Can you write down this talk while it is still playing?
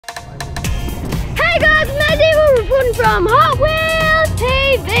guys, Madzy, we're reporting from Hot Wheels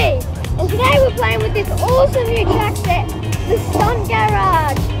TV. And today we're playing with this awesome new track set, the Stunt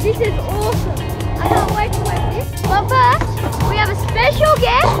Garage. This is awesome. I can't wait to work this. But first, we have a special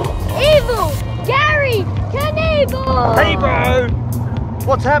guest, Evel, Gary, Knievel. Hey bro!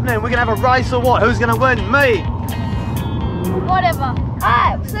 What's happening? We're gonna have a race or what? Who's gonna win? Me? Whatever.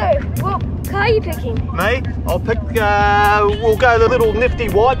 Alright, so, what car are you picking? Me? I'll pick, we'll go the little nifty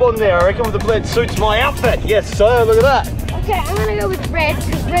white one there. I reckon that suits my outfit. Yes sir, look at that. Okay, I'm gonna go with red,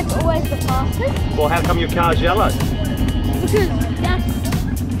 because red's always the fastest. Well, how come your car's yellow? Because that's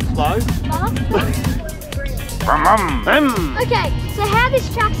Slow? fast. Okay, so how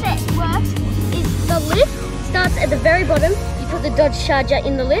this track set works is the lift starts at the very bottom. You put the Dodge Charger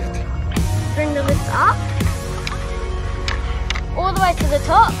in the lift, bring the lift up, all the way to the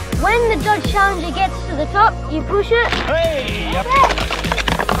top. When the Dodge Challenger gets to the top, you push it. Hey! Yep.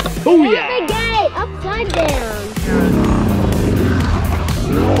 Oh yeah! The gate, upside down.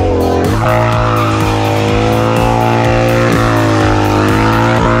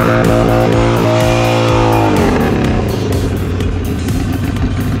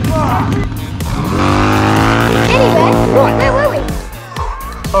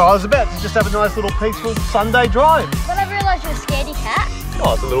 I was about to just have a nice little peaceful Sunday drive. But I realised you're a scaredy cat. Oh,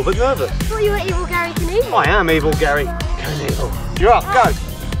 I was a little bit nervous. I thought you were Evel Gary Knievel. I am Evel Gary Knievel. You're up, go.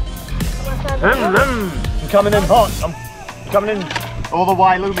 I'm coming in hot. I'm coming in all the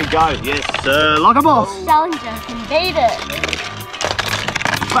way. Look at me go. Yes, sir. Like a boss. Challenger can beat it.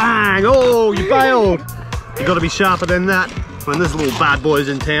 Bang! Oh, you bailed. You got to be sharper than that when this little bad boy's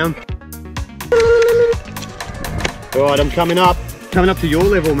in town. All right, I'm coming up. Coming up to your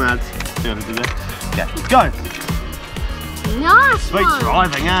level, Mads. Okay, let's go. Nice Sweet one.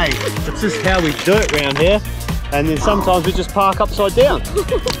 driving, eh? That's just how we do it around here. And then sometimes we just park upside down.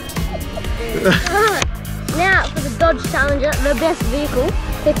 Now for the Dodge Challenger, the best vehicle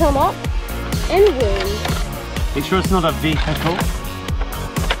to come up and win. Make sure it's not a vehicle.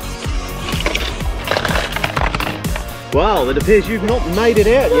 Wow, it appears you've not made it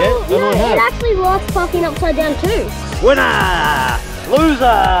out yet. No, it actually likes parking upside down too. Winner!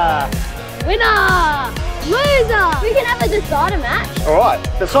 Loser! Winner! Loser! We can have a decider match. Alright,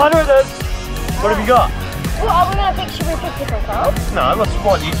 decider it is. What have you got? Well, are we going to pick, should we pick different cars? No, what's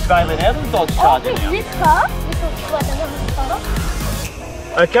what? You bailing out of the Dodge I'll Charger pick now? this car. This looks like another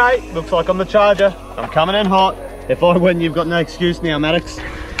car. Okay, looks like I'm the Charger. I'm coming in hot. If I win, you've got no excuse now, Maddox.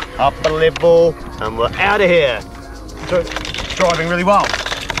 Up the level, and we're out of here. Driving really well.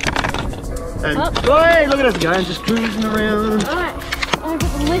 And hey, look at us going, just cruising around. Alright, I'm going to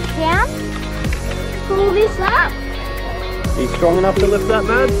put the lift down. Pull this up. Are you strong enough to lift that,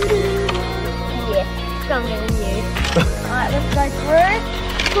 man? Yeah, stronger than you. Alright, let's go through.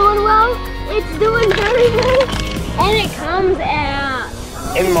 It's going well. It's doing very well. And it comes out.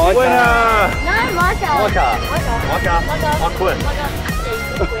 In my car. No, my car. My car. My car. My car. My car. I quit. My car. Yeah,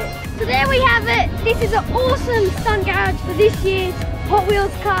 you quit. So there we have it. This is an awesome stunt garage for this year's Hot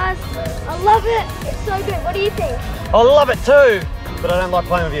Wheels cars. I love it. It's so good. What do you think? I love it too, but I don't like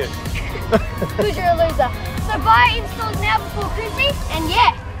playing with you. Because you're a loser. So buy it in stores now before Christmas. And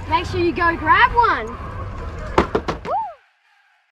yeah, make sure you go grab one.